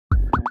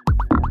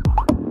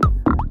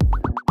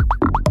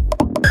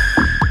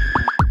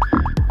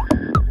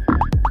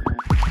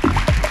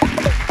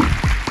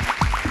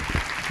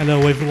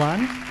Hello,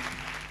 everyone.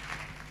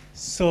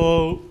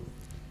 So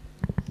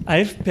I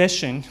have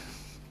passion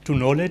to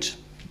knowledge.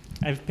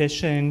 I have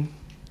passion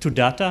to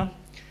data.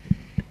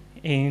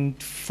 And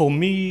for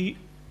me,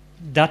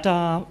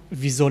 data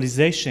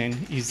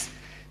visualization is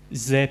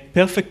the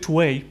perfect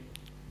way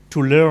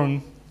to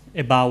learn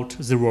about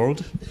the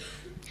world.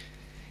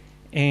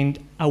 And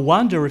I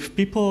wonder if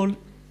people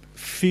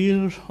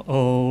feel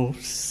or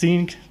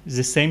think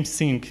the same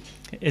thing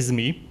as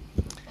me.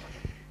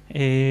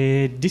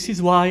 This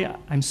is why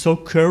I'm so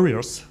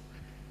curious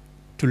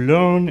to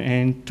learn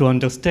and to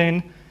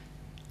understand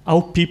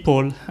how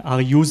people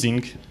are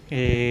using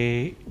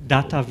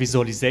data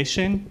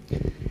visualization.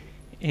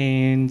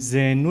 And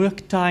the New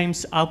York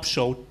Times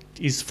Upshot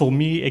is for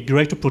me a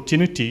great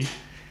opportunity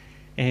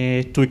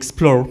to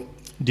explore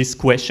this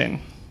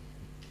question.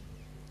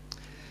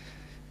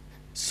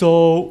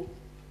 So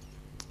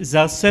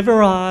there are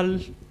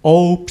several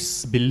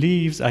hopes,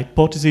 beliefs,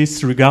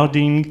 hypotheses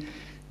regarding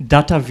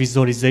data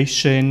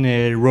visualization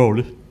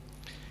role.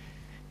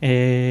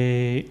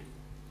 If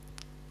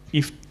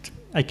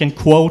I can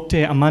quote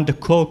Amanda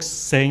Cox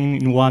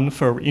saying in one of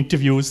her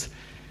interviews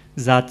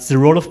that the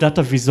role of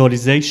data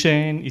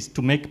visualization is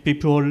to make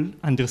people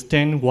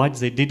understand what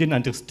they didn't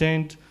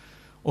understand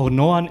or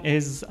no one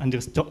has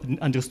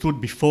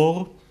understood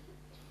before.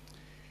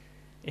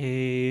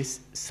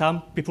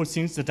 Some people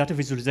think the data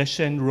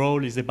visualization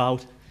role is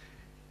about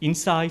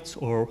insights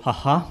or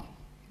aha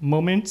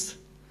moments.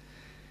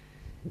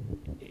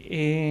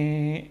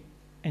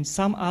 And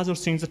some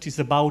others think that it's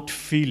about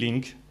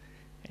feeling,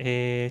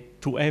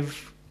 to have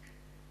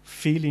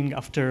feeling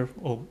after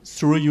or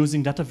through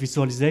using data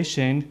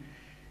visualization,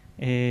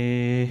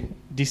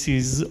 this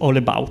is all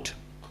about.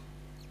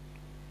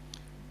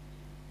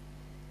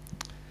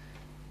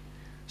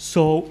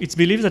 So it's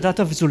believed that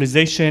data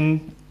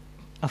visualization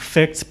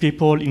affects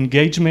people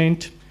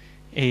engagement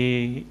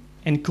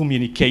and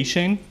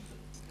communication.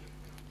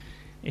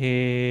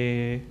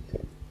 I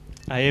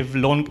have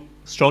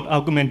short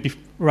argument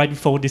right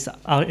before this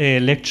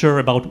lecture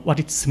about what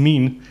it's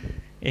mean,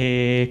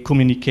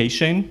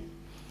 communication.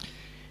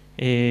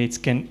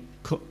 It can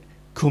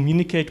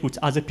communicate with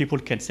other people,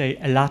 can say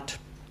a lot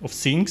of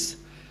things.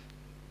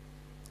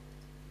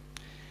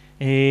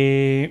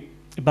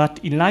 But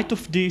in light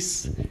of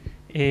this,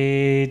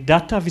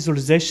 data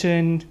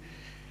visualization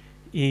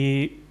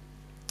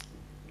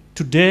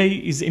today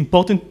is an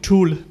important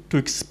tool to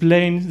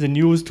explain the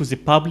news to the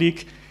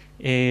public,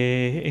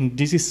 and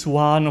this is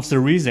one of the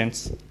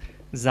reasons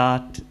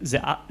that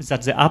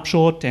the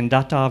Upshot and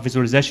data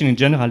visualization in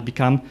general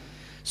become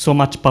so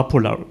much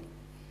popular.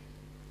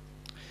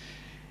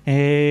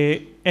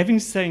 Having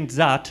said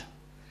that,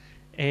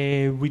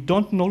 we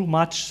don't know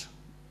much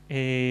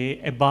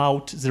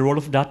about the role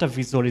of data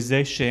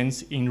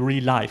visualizations in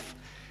real life.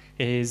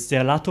 There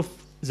are not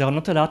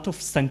a lot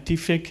of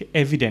scientific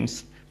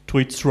evidence to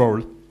its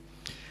role.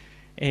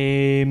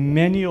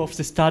 Many of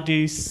the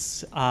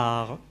studies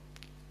are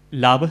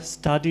lab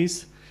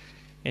studies.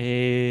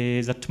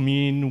 That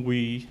mean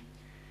we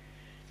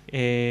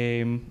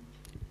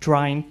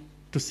trying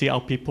to see how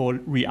people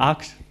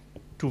react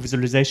to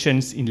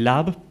visualizations in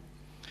lab.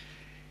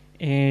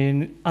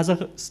 And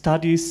other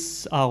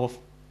studies are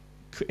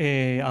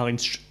in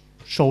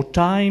short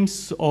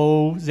times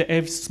or they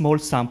have small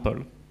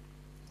sample.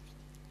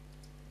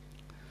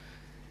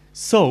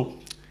 So,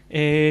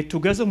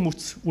 together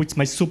with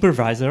my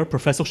supervisor,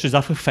 Professor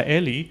Shezaf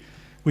Rafaeli,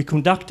 we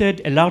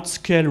conducted a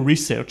large-scale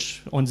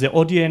research on the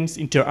audience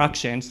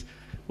interactions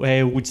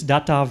with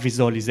data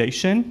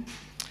visualization.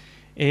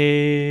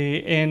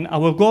 And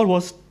our goal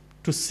was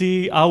to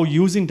see how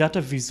using data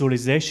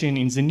visualization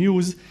in the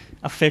news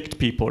affect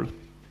people.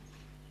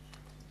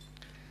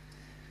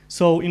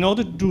 So in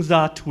order to do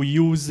that, we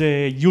use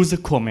user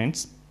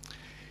comments.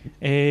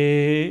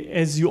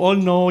 As you all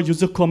know,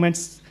 user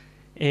comments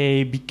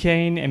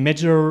became a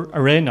major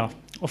arena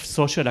of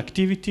social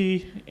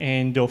activity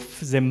and of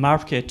the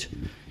market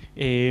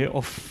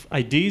of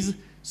ideas.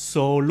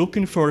 So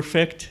looking for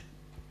effect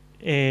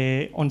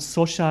on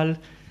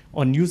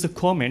user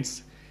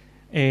comments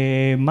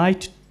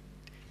might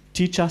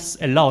teach us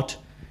a lot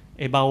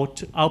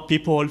about how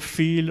people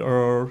feel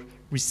or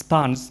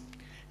respond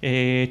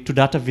to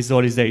data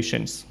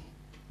visualizations.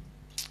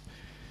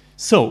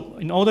 So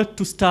in order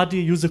to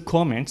study user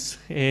comments,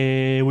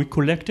 we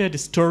collected the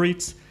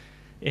stories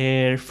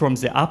from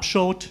the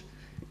Upshot,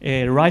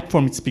 right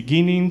from its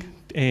beginning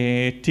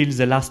till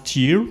the last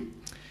year.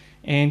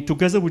 And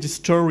together with the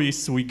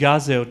stories, we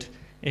gathered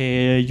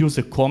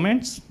user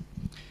comments.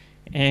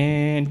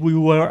 And we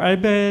were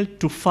able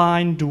to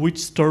find which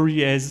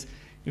story has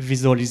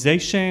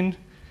visualization,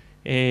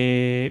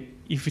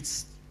 if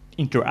it's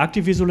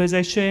interactive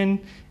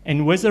visualization,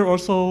 and whether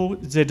also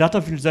the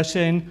data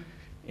visualization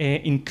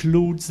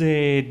includes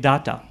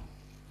data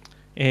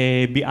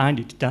behind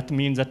it. That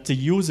means that the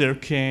user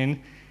can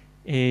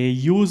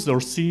use or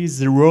see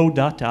the raw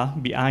data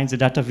behind the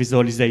data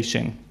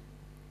visualization.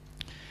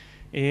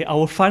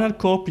 Our final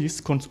corpus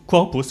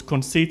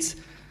consists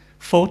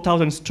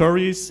 4,000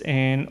 stories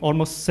and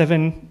almost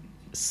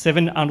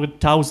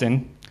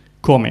 700,000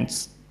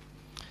 comments.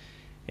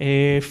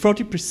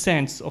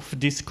 30% of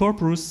this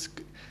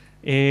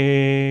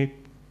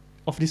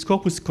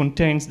corpus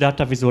contains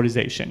data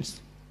visualizations.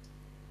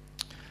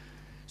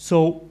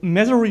 So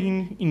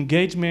measuring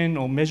engagement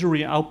or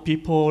measuring how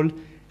people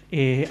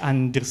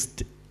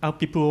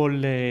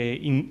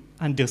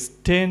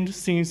understand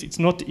things, it's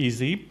not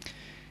easy.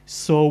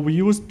 So we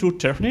use two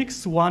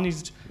techniques. One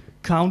is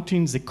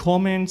counting the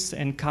comments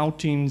and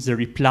counting the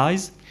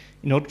replies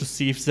in order to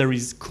see if there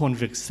is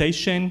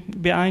conversation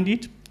behind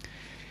it.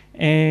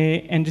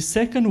 And the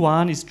second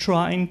one is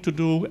trying to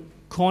do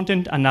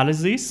content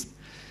analysis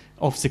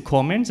of the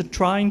comments,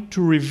 trying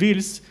to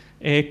reveal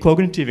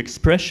cognitive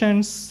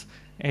expressions,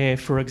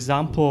 for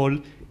example,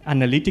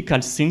 analytical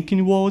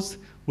thinking words,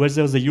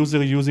 whether the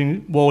user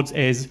using words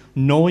as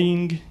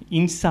knowing,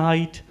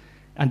 insight,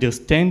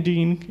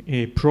 understanding,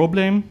 a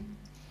problem,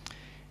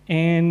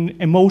 and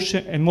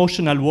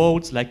emotional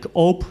words like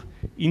hope,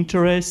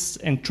 interest,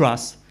 and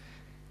trust.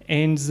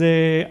 And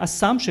the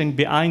assumption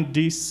behind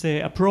this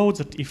approach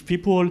that if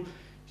people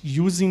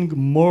using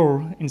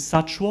more in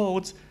such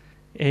words,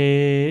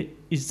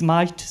 it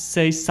might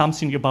say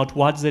something about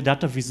what the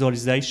data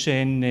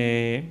visualization,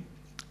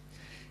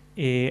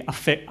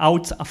 how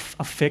it's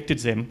affected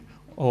them,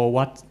 or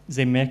what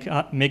they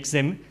makes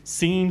them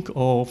think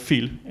or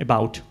feel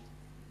about.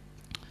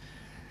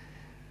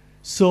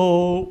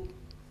 So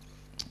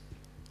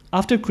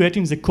after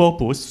creating the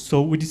corpus,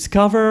 so we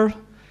discover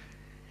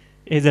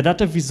the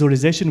data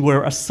visualization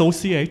were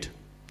associated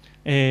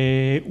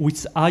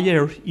with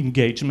higher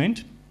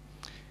engagement.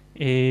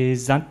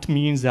 That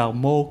means there are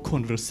more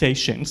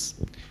conversations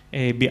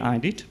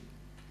behind it.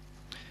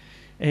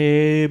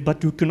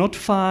 But we cannot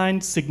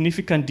find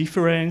significant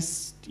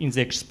difference in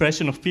the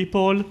expression of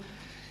people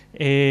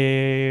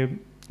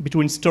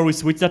between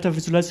stories with data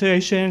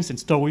visualizations and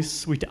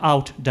stories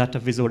without data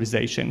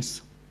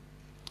visualizations.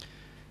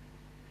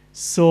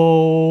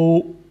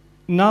 So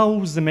now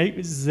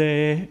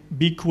the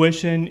big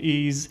question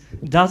is,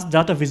 does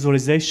data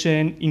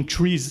visualization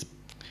increase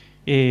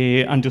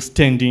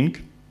understanding?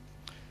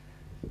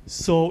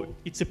 So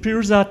it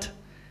appears that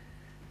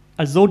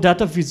although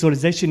data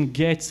visualization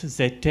gets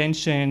the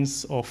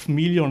attentions of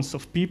millions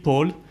of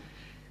people,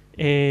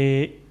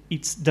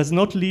 it does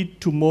not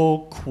lead to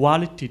more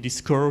quality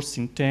discourse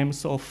in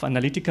terms of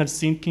analytical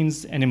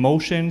thinkings and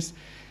emotions.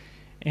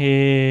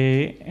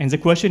 And the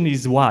question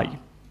is why?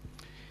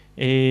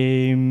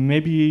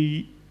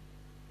 Maybe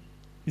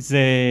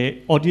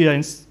the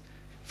audience,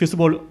 first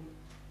of all,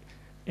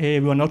 we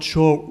are not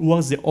sure who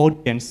was the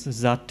audience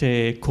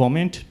that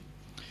comment.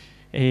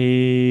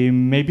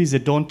 Maybe they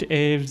don't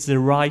have the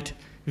right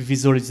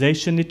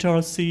visualization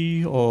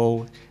literacy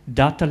or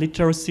data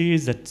literacy.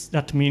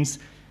 That means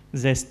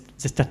the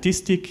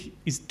statistic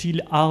is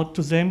still out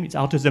to them. It's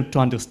out to them to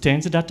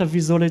understand the data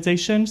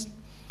visualizations.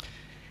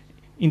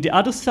 In the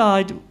other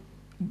side,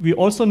 we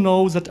also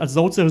know that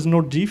although there is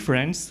no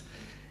difference,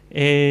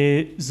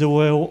 there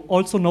were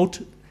also not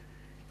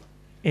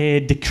a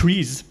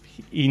decrease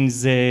in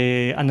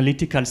the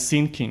analytical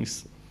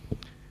thinkings.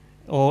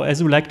 Or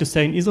as we like to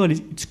say in Israel,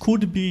 it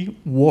could be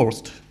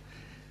worse.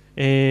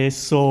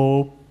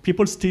 So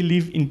people still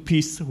live in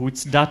peace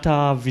with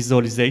data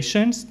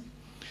visualizations,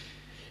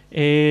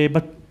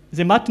 but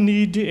they might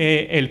need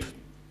help.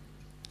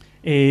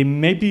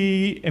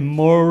 Maybe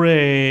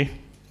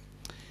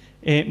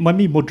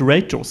maybe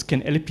moderators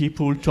can help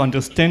people to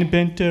understand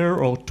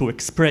better or to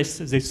express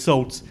their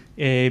thoughts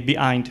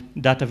behind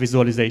data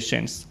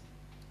visualizations.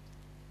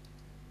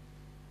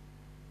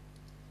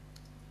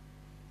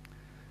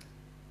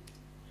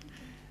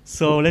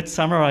 So let's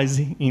summarize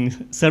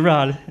in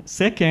several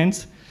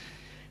seconds.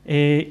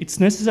 It's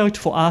necessary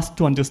for us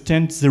to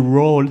understand the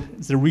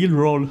real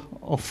role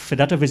of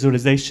data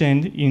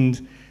visualization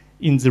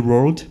in the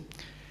world.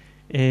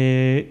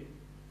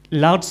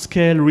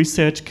 Large-scale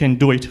research can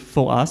do it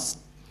for us.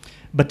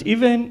 But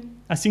even,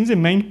 I think the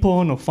main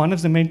point, or one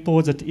of the main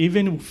points, that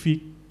even if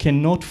we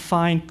cannot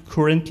find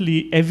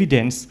currently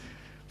evidence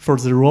for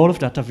the role of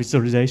data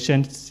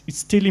visualization, it's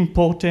still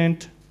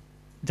important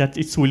that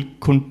it will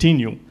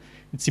continue.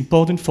 It's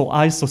important for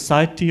our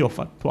society, or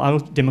for our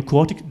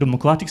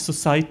democratic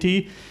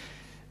society,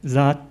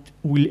 that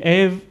will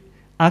have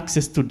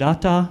access to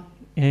data,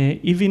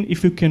 even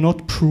if we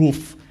cannot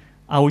prove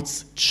how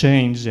it's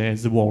changed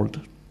the world.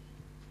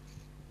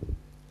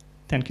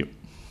 Thank you.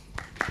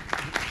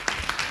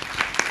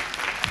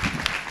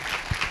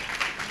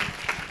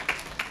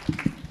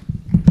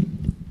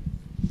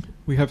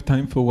 We have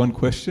time for one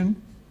question.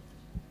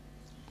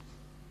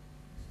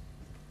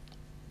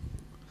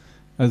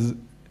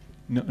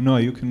 No,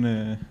 you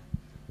can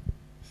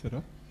set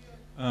up.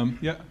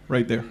 Yeah,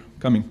 right there,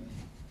 coming.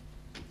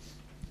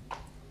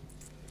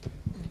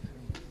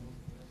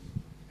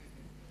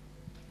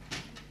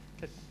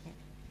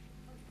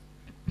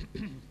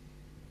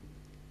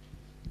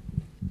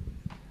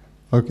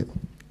 Okay.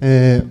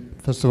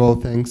 First of all,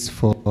 thanks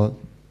for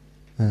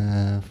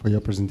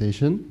your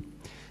presentation.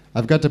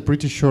 I've got a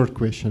pretty short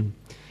question.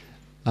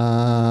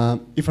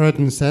 If I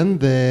understand,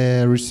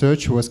 the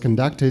research was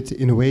conducted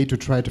in a way to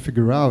try to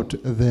figure out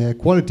the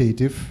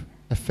qualitative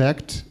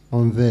effect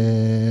on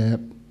the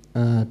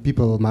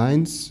people's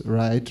minds,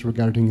 right,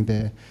 regarding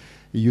the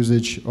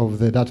usage of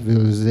the data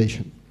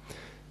visualization.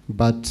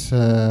 But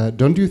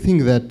don't you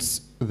think that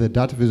the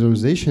data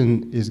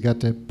visualization is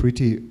got a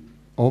pretty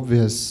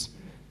obvious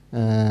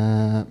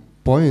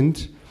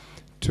point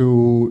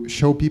to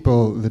show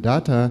people the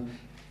data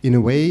in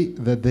a way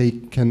that they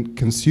can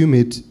consume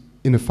it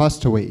in a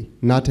faster way,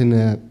 not in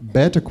a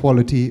better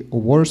quality or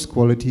worse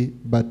quality,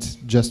 but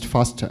just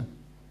faster?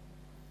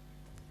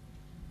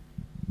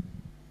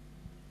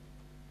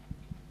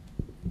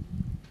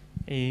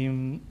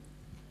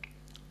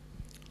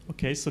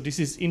 Okay, so this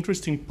is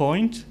interesting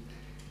point.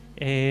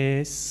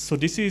 So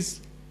this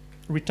is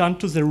return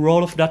to the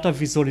role of data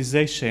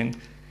visualization,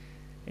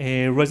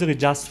 whether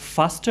it's just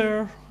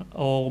faster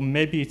or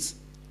maybe it's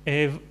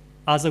have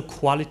other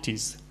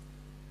qualities.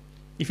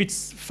 If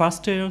it's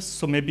faster,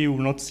 so maybe you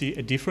will not see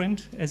a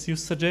difference, as you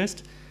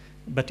suggest.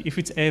 But if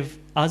it's have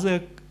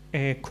other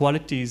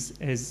qualities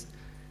as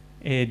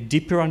a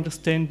deeper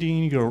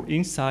understanding or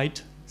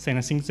insight, then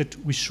I think that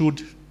we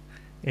should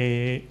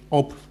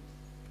hope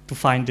to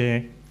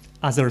find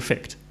other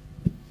effect.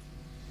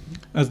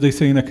 As they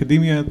say in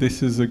academia,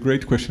 this is a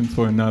great question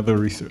for another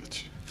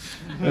research.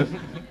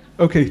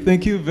 Okay,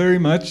 thank you very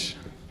much.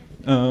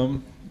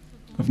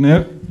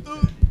 Avner?